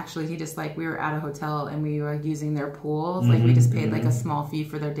 and actually he just like we were at a hotel and we were using their pools, like we just paid like a small fee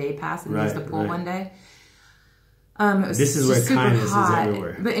for their day pass and used the pool one day. It was this is where super kindness hot. is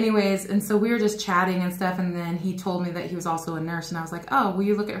everywhere. But anyways, and so we were just chatting and stuff, and then he told me that he was also a nurse, and I was like, oh, will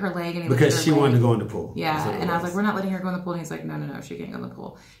you look at her leg? And he because she leg. wanted to go in the pool. Yeah, and I was like, we're not letting her go in the pool. And he's like, no, she can't go in the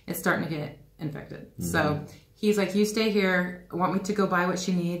pool. It's starting to get infected. So he's like, you stay here. I want me to go buy what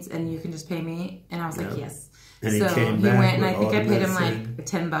she needs, and you can just pay me. And I was like, yes. And so he came went, back and I think I paid him medicine. like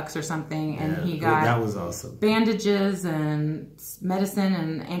 $10 or something, and he got that was awesome. Bandages and medicine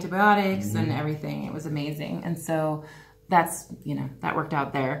and antibiotics and everything. It was amazing, and so that's that worked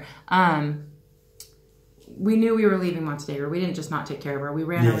out there. We knew we were leaving Montenegro. We didn't just not take care of her. We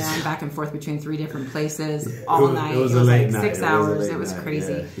ran around back and forth between 3 different places all night. It was like 6 hours. It was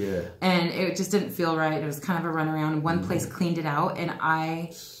crazy, and it just didn't feel right. It was kind of a runaround. One place cleaned it out, and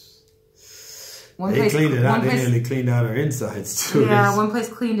They nearly cleaned out her insides too. Yeah, one place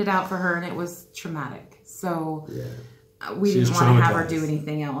cleaned it out for her, and it was traumatic. So we didn't want to have her do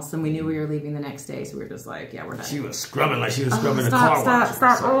anything else, and we knew we were leaving the next day, so we were just like, yeah, we're done. She was scrubbing like she was scrubbing a car wash.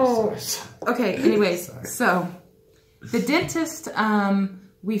 Stop. Okay, anyways, so the dentist,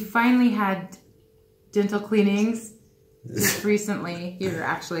 we finally had dental cleanings just recently, here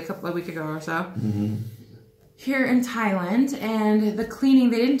actually a week ago or so. Here in Thailand, and the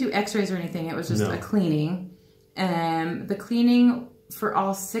cleaning, they didn't do x-rays or anything, it was just a cleaning. The cleaning for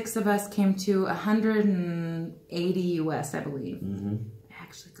all 6 of us came to 180 US, I believe. I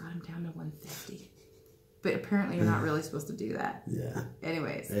actually got him down to 150. But apparently you're not really supposed to do that. Yeah.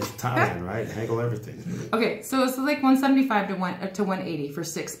 Anyways. It's Thailand, right? Haggle everything. Okay, so it's like 175 to 180 for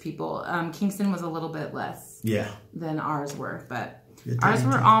 6 people. Kingston was a little bit less than ours were, but ours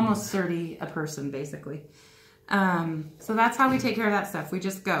were almost 30 a person, basically. So that's how we take care of that stuff. We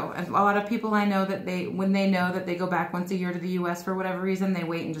just go. And a lot of people I know that when they know that they go back once a year to the US for whatever reason, they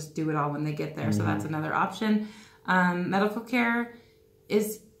wait and just do it all when they get there. So that's another option. Medical care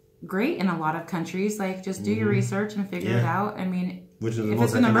is great in a lot of countries. Like, just do your research and figure it out. I mean, if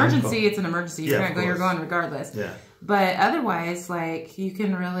it's an emergency, it's an emergency. You're gonna go, you're going regardless. But otherwise, like, you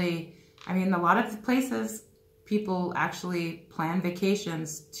can really, I mean, a lot of places, people actually plan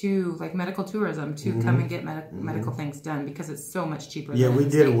vacations to, like, medical tourism to come and get medical things done because it's so much cheaper. Yeah, we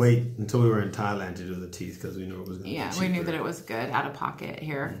did wait until we were in Thailand to do the teeth because we knew it was going to be cheaper. We knew that it was good out of pocket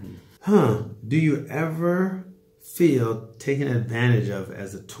here. Do you ever feel taken advantage of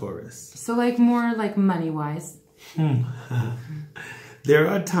as a tourist? So, like, more like money-wise? There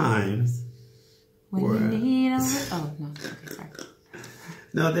are times when you need a little... Oh, no. Okay, sorry.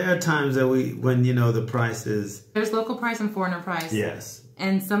 No, there are times that when the price is... There's local price and foreigner price. Yes.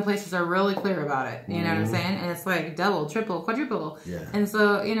 And some places are really clear about it. You know what I'm saying? And it's like double, triple, quadruple. Yeah. And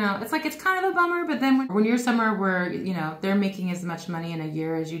so, it's like, it's kind of a bummer, but then when you're somewhere where, they're making as much money in a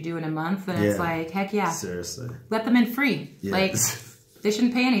year as you do in a month, then it's like, heck yeah. Seriously. Let them in free. Yes. Like, they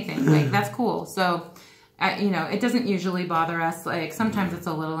shouldn't pay anything. Like, that's cool. So, it doesn't usually bother us. Like, sometimes it's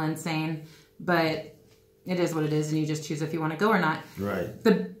a little insane, but... It is what it is, and you just choose if you want to go or not. Right.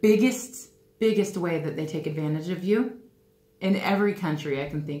 The biggest way that they take advantage of you in every country I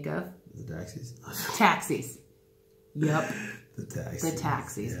can think of. The taxis. Taxis. Yep. The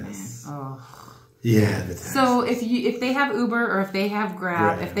taxis, man. Oh. Yeah, the taxis. So if they have Uber or if they have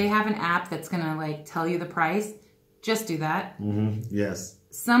Grab, if they have an app that's gonna like tell you the price, just do that. Yes.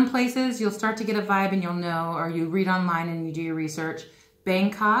 Some places you'll start to get a vibe and you'll know, or you read online and you do your research.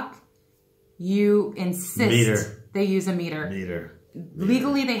 Bangkok. You insist they use a meter.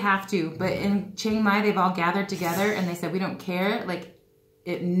 Legally, they have to. But in Chiang Mai, they've all gathered together and they said, we don't care. Like,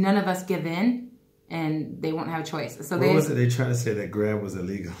 none of us give in and they won't have a choice. So what was it? They tried to say that Grab was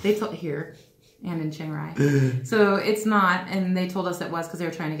illegal. They told here and in Chiang Rai. So it's not. And they told us it was because they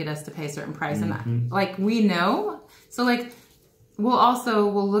were trying to get us to pay a certain price. And like, we know. So like,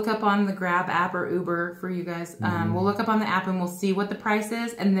 we'll look up on the Grab app or Uber for you guys. We'll look up on the app and we'll see what the price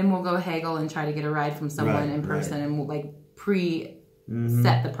is, and then we'll go haggle and try to get a ride from someone in person, and we'll like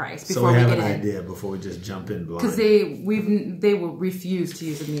set the price before we get have in. an idea before we just jump in blind. Because they will refuse to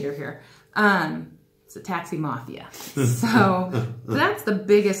use a meter here. It's a taxi mafia. So that's the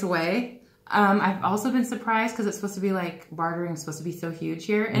biggest way. I've also been surprised because it's supposed to be like bartering is supposed to be so huge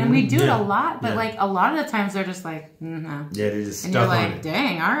here, and we do it a lot. But like a lot of the times they're just like, no. Yeah, they're just and stuck you're on like, it.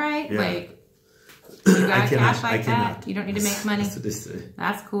 dang, all right, like you got cash like that. You don't need to make money. That's what they say.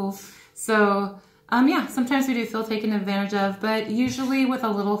 That's cool. So yeah, sometimes we do feel taken advantage of, but usually with a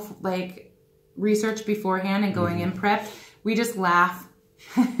little like research beforehand and going in prepped, we just laugh.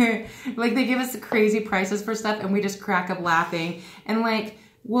 Like they give us crazy prices for stuff, and we just crack up laughing, and like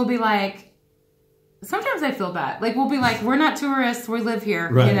we'll be like. Sometimes I feel bad. Like, we'll be like, we're not tourists, we live here,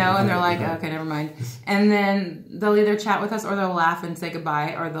 and they're like, okay, never mind. And then they'll either chat with us or they'll laugh and say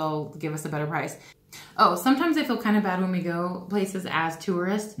goodbye or they'll give us a better price. Oh, sometimes I feel kind of bad when we go places as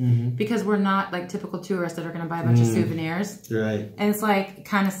tourists because we're not like typical tourists that are going to buy a bunch of souvenirs. Right. And it's like, it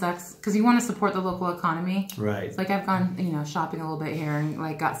kind of sucks because you want to support the local economy. Right. It's like I've gone, you know, shopping a little bit here and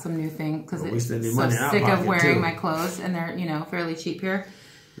like got some new thing because it's so sick of wearing my clothes and they're, you know, fairly cheap here.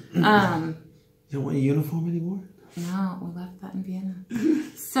 You don't want a uniform anymore? No, we left that in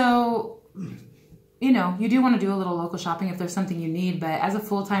Vienna. So, you know, you do want to do a little local shopping if there's something you need, but as a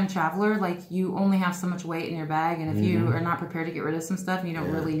full-time traveler, like you only have so much weight in your bag, and if you are not prepared to get rid of some stuff and you don't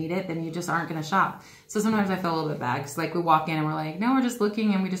really need it, then you just aren't going to shop. So sometimes I feel a little bit bad because like we walk in and we're like, no, we're just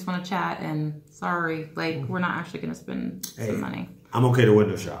looking and we just want to chat, and sorry, like we're not actually going to spend some money. I'm okay to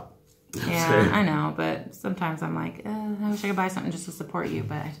window shop. Yeah, I know, but sometimes I'm like, I wish I could buy something just to support you,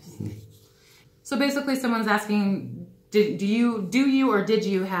 but I just... So basically someone's asking... Did you or did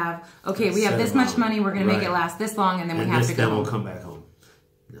you have, okay, we have this much money, we're going to make it last this long, and then we have to go home. Then we'll come back home.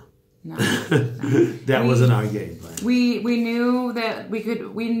 No. That wasn't our game plan. We knew that we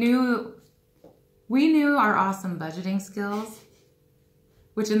could, we knew our awesome budgeting skills,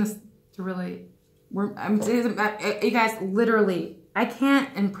 which in this, to really, you guys, literally, I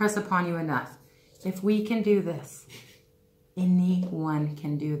can't impress upon you enough. If we can do this, anyone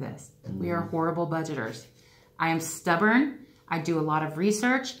can do this. We are horrible budgeters. I am stubborn. I do a lot of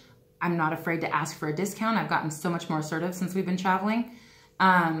research. I'm not afraid to ask for a discount. I've gotten so much more assertive since we've been traveling.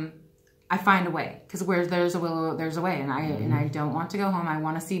 I find a way because where there's a will, there's a way. And I don't want to go home. I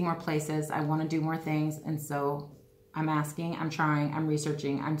want to see more places. I want to do more things. And so I'm asking, I'm trying, I'm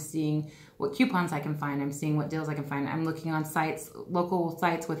researching. I'm seeing what coupons I can find. I'm seeing what deals I can find. I'm looking on sites, local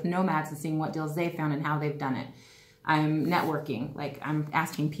sites with nomads and seeing what deals they found and how they've done it. I'm networking. Like I'm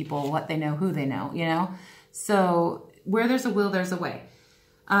asking people what they know, who they know, you know? So where there's a will, there's a way.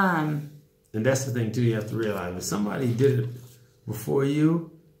 And that's the thing too, you have to realize if somebody did it before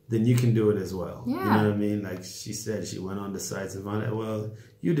you, then you can do it as well. Yeah. You know what I mean? Like she said, she went on the sites and found out, well,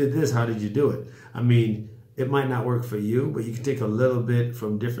 you did this, how did you do it? I mean, it might not work for you, but you can take a little bit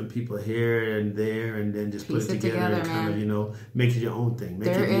from different people here and there and then just put it together and kind of, you know, make it your own thing.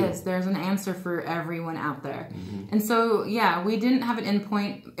 There's an answer for everyone out there. And so, yeah, we didn't have an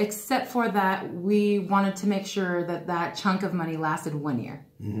endpoint except for that we wanted to make sure that that chunk of money lasted 1 year.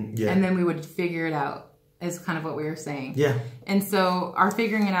 Yeah. And then we would figure it out is kind of what we were saying. Yeah. And so our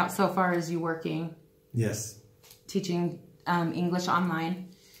figuring it out so far is you working. Yes. Teaching English online.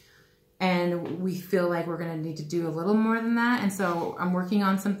 And we feel like we're going to need to do a little more than that. And so I'm working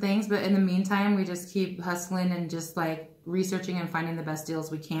on some things. But in the meantime, we just keep hustling and just like researching and finding the best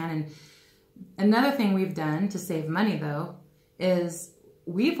deals we can. And another thing we've done to save money, though, is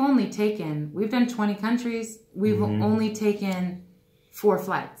we've done 20 countries. We've only taken 4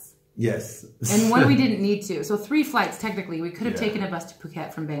 flights. Yes. And one we didn't need to. So 3 flights, technically. We could have taken a bus to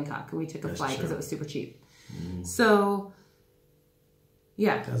Phuket from Bangkok. And we took a flight because it was super cheap. So...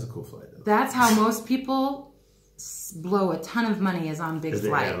 yeah. That's a cool flight, though. That's how most people blow a ton of money is on big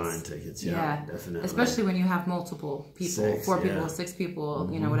flights. Airline tickets, yeah, definitely. Especially when you have multiple people, 4 people, 6 people,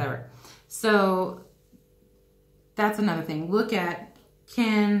 you know, whatever. So that's another thing. Look at,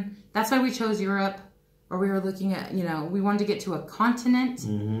 that's why we chose Europe, or we were looking at, you know, we wanted to get to a continent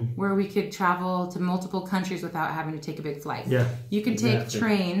where we could travel to multiple countries without having to take a big flight. Yeah. You can take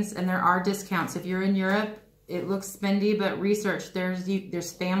trains, and there are discounts. If you're in Europe, it looks spendy, but research,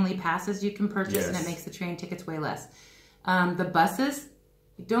 there's family passes you can purchase, and it makes the train tickets way less. The buses,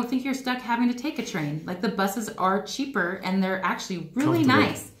 don't think you're stuck having to take a train. Like the buses are cheaper, and they're actually really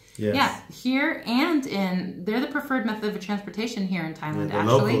nice. Yes. Yeah, here and they're the preferred method of transportation here in Thailand. Yeah,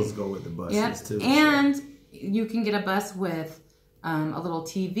 the locals go with the buses too. And you can get a bus with a little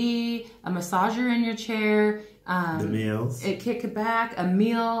TV, a massager in your chair. The meals. It kick it back, a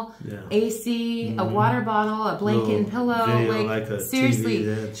meal, AC, a water bottle, a blanket and pillow. Video, like a seriously,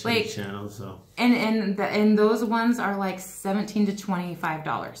 TV, like channel. So and those ones are like $17 to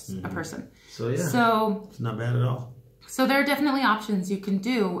 $25 a person. So yeah, so it's not bad at all. So there are definitely options you can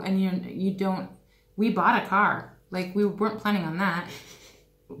do, and you don't. We bought a car, like we weren't planning on that.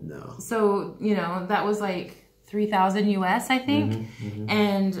 No. So you know that was like 3,000 US, I think.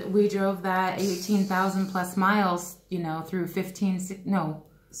 And we drove that 18,000 plus miles, you know, through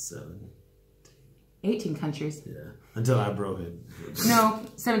 18 countries. Yeah, until I broke it. No,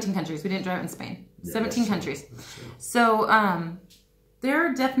 17 countries. We didn't drive it in Spain. Yeah, 17 countries. So there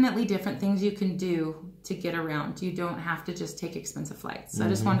are definitely different things you can do to get around. You don't have to just take expensive flights. So I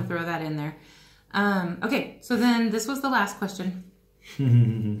just wanted to throw that in there. Okay, so then this was the last question.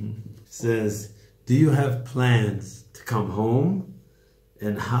 Says, do you have plans to come home?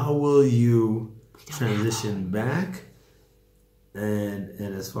 And how will you transition back? And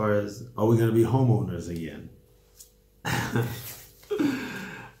as far as, are we going to be homeowners again? I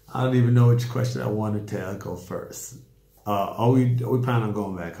don't even know which question I wanted to go first. Are we planning on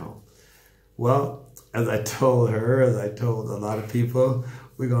going back home? Well, as I told her, as I told a lot of people,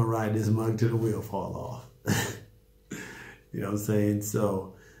 we're going to ride this mug till the wheel fall off. You know what I'm saying?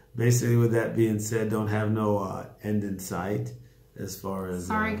 So basically, with that being said, don't have no end in sight as far as...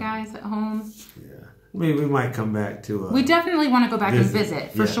 Sorry, guys at home. Yeah. I mean, we might come back to... we definitely want to go back and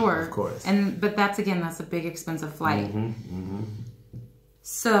visit, for sure. Of course. But that's a big, expensive flight.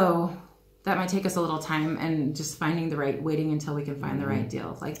 So that might take us a little time, and just waiting until we can find the right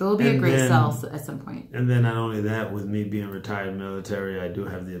deal. Like, there'll be a great sell at some point. And then not only that, with me being retired military, I do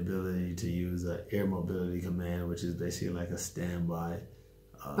have the ability to use Air Mobility Command, which is basically like a standby.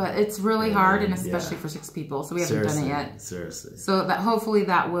 But it's really hard, and especially for 6 people, so we haven't done it yet. Seriously. So hopefully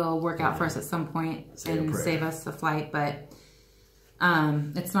that will work out for us at some point and save us the flight, but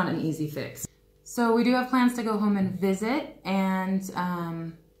it's not an easy fix. So we do have plans to go home and visit, and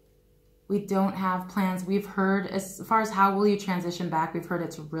we don't have plans. We've heard, as far as how will you transition back, we've heard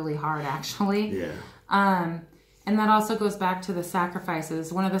it's really hard, actually. Yeah. And that also goes back to the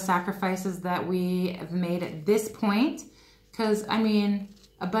sacrifices. One of the sacrifices that we have made at this point, because, I mean...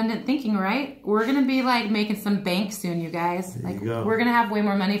 abundant thinking, right? We're going to be like making some bank soon, you guys. Like, we're going to have way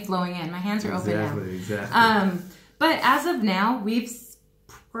more money flowing in. My hands are open now. Exactly. But as of now, we've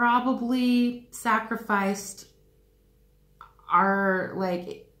probably sacrificed our,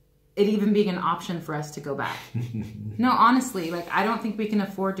 like, it even being an option for us to go back. No, honestly, like, I don't think we can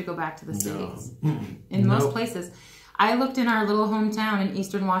afford to go back to the States. In most places. I looked in our little hometown in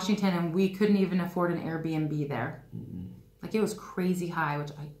Eastern Washington, and we couldn't even afford an Airbnb there. Like, it was crazy high, which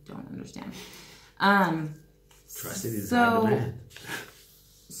I don't understand. Tri-Cities high demand.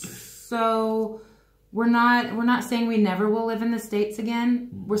 So we're not saying we never will live in the States again.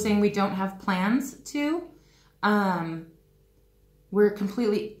 We're saying we don't have plans to. We're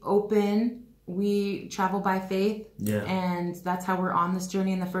completely open. We travel by faith. Yeah. And that's how we're on this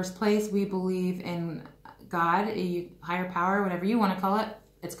journey in the first place. We believe in God, a higher power, whatever you want to call it.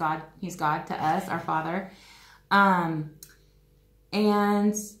 It's God. He's God to us, our Father.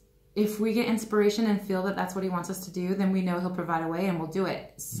 And if we get inspiration and feel that that's what he wants us to do, then we know he'll provide a way and we'll do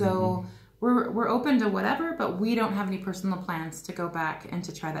it. So we're open to whatever, but we don't have any personal plans to go back and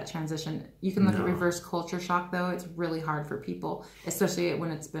to try that transition. You can look at reverse culture shock, though. It's really hard for people, especially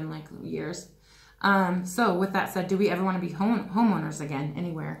when it's been like years. So with that said, do we ever want to be homeowners again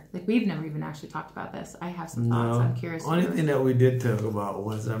anywhere? Like, we've never even actually talked about this. I have some thoughts. I'm curious. Only thing that we did talk about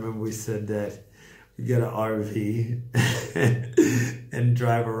once, I remember we said that we get an RV and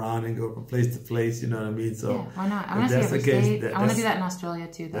drive around and go from place to place, you know what I mean? So yeah, why not? I want to see every state. I want to do that in Australia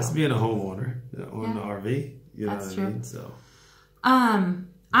too, though. That's being a homeowner on the RV, you know what I mean? So I'm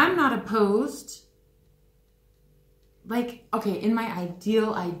not opposed. Like, okay, in my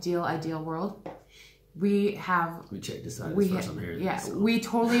ideal world, we check this out. We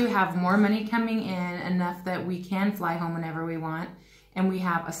totally have more money coming in, enough that we can fly home whenever we want. And we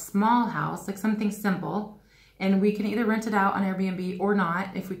have a small house, like something simple, and we can either rent it out on Airbnb or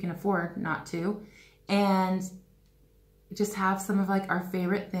not, if we can afford not to, and just have some of like our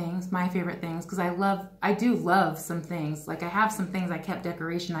favorite things, my favorite things, because I do love some things. Like, I have some things, I kept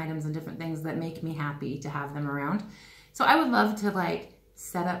decoration items and different things that make me happy to have them around. So I would love to like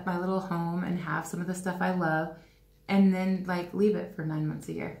set up my little home and have some of the stuff I love, and then like leave it for 9 months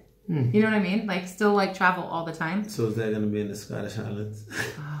a year. You know what I mean? Like, still like travel all the time. So is that going to be in the Scottish Highlands?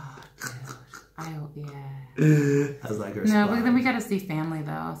 Yeah. I was like, no, but then we got to see family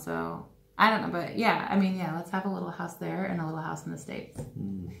though. So I don't know, but yeah, I mean, yeah, let's have a little house there and a little house in the States.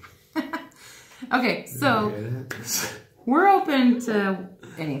 Okay, so we're open to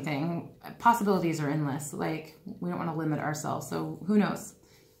anything. Possibilities are endless. Like, we don't want to limit ourselves. So who knows?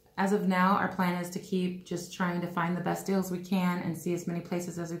 As of now, our plan is to keep just trying to find the best deals we can and see as many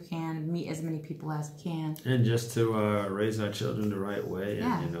places as we can, meet as many people as we can. And just to raise our children the right way,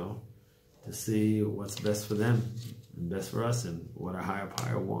 and, you know, to see what's best for them and best for us, and what our higher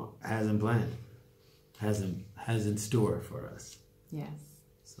power has in plan, has in store for us. Yes.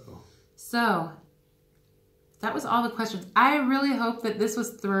 So that was all the questions. I really hope that this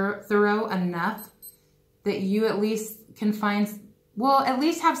was thorough enough that you at least can find... Well, at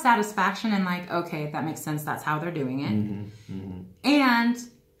least have satisfaction and like, okay, that makes sense. That's how they're doing it. And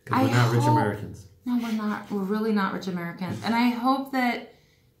we're not rich Americans. No, we're not. We're really not rich Americans. And I hope that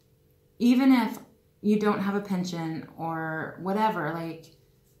even if you don't have a pension or whatever, like,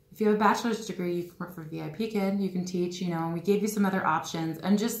 if you have a bachelor's degree, you can work for VIP Kid, you can teach, you know, and we gave you some other options.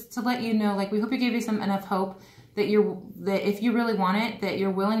 And just to let you know, like, we hope we gave you enough hope that if you really want it, that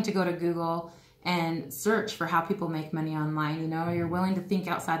you're willing to go to Google and search for how people make money online. You know, you're willing to think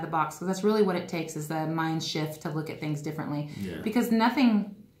outside the box, because that's really what it takes, is the mind shift to look at things differently. Yeah. Because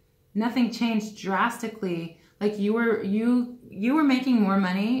nothing changed drastically. Like you were making more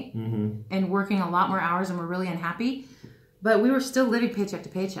money and working a lot more hours, and were really unhappy, but we were still living paycheck to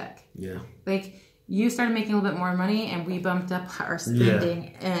paycheck. Yeah. Like you started making a little bit more money, and we bumped up our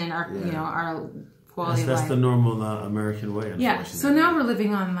spending and our you know, our quality of life. That's the normal American way. Yeah. So now we're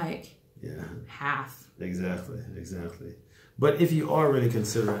living on like half. Exactly. But if you are really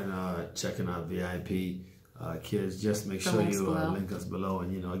considering checking out VIP kids, just make sure you link us below,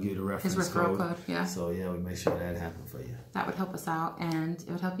 and you know, I'll give you the reference code. Yeah. So yeah, we make sure that happens for you. That would help us out, and it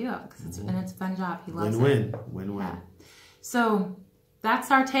would help you out, because it's a fun job. He loves it. Win-win. Yeah. So that's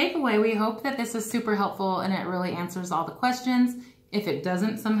our takeaway. We hope that this is super helpful and it really answers all the questions. If it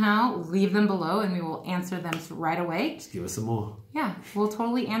doesn't somehow, leave them below and we will answer them right away. Just give us some more. Yeah, we'll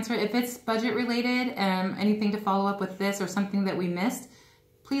totally answer it. If it's budget related, anything to follow up with this or something that we missed,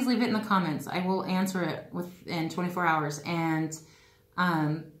 please leave it in the comments. I will answer it within 24 hours. And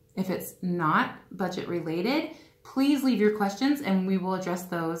if it's not budget related, please leave your questions and we will address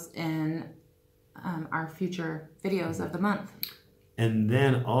those in our future videos of the month. And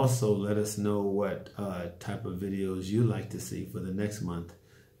then also let us know what type of videos you like to see for the next month,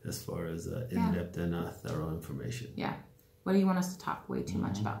 as far as in-depth and thorough information. Yeah. What do you want us to talk way too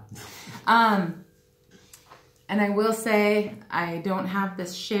much about? And I will say, I don't have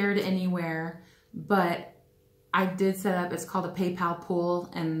this shared anywhere, but I did set up, it's called a PayPal pool,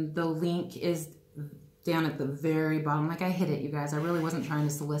 and the link is down at the very bottom. Like, I hit it, you guys. I really wasn't trying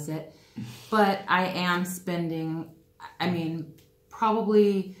to solicit, but I am spending, I mean,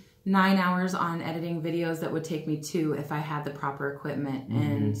 probably 9 hours on editing videos that would take me 2 if I had the proper equipment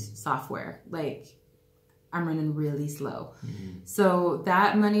and software. Like, I'm running really slow. So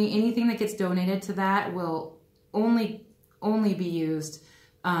that money, anything that gets donated to that will only be used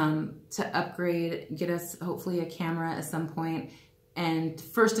to upgrade, get us hopefully a camera at some point, and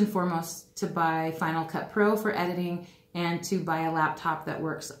first and foremost to buy Final Cut Pro for editing, and to buy a laptop that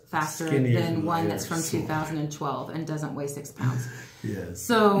works faster than one that's from 2012 and doesn't weigh 6 pounds. Yes.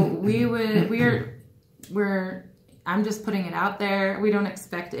 So I'm just putting it out there. We don't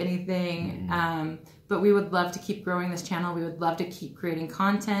expect anything, but we would love to keep growing this channel. We would love to keep creating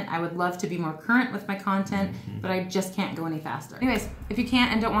content. I would love to be more current with my content, but I just can't go any faster. Anyways, if you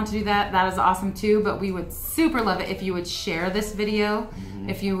can't and don't want to do that, that is awesome too, but we would super love it if you would share this video,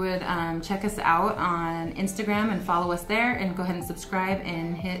 if you would check us out on Instagram and follow us there, and go ahead and subscribe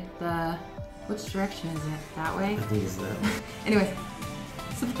and hit the, which direction is it? That way? I think it's that way. Anyways,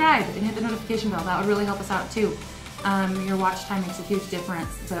 subscribe and hit the notification bell. That would really help us out too. Your watch time makes a huge difference,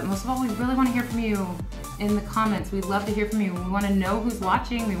 but most of all, we really want to hear from you in the comments. We'd love to hear from you. We want to know who's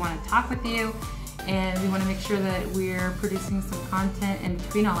watching. We want to talk with you, and we want to make sure that we're producing some content in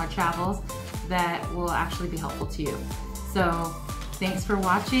between all our travels that will actually be helpful to you. So thanks for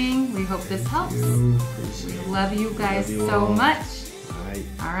watching. We hope this helps. We love you guys so much.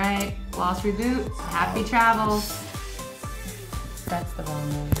 All right. Wallace Reboot. Happy travels. That's the wrong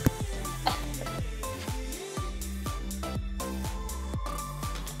one.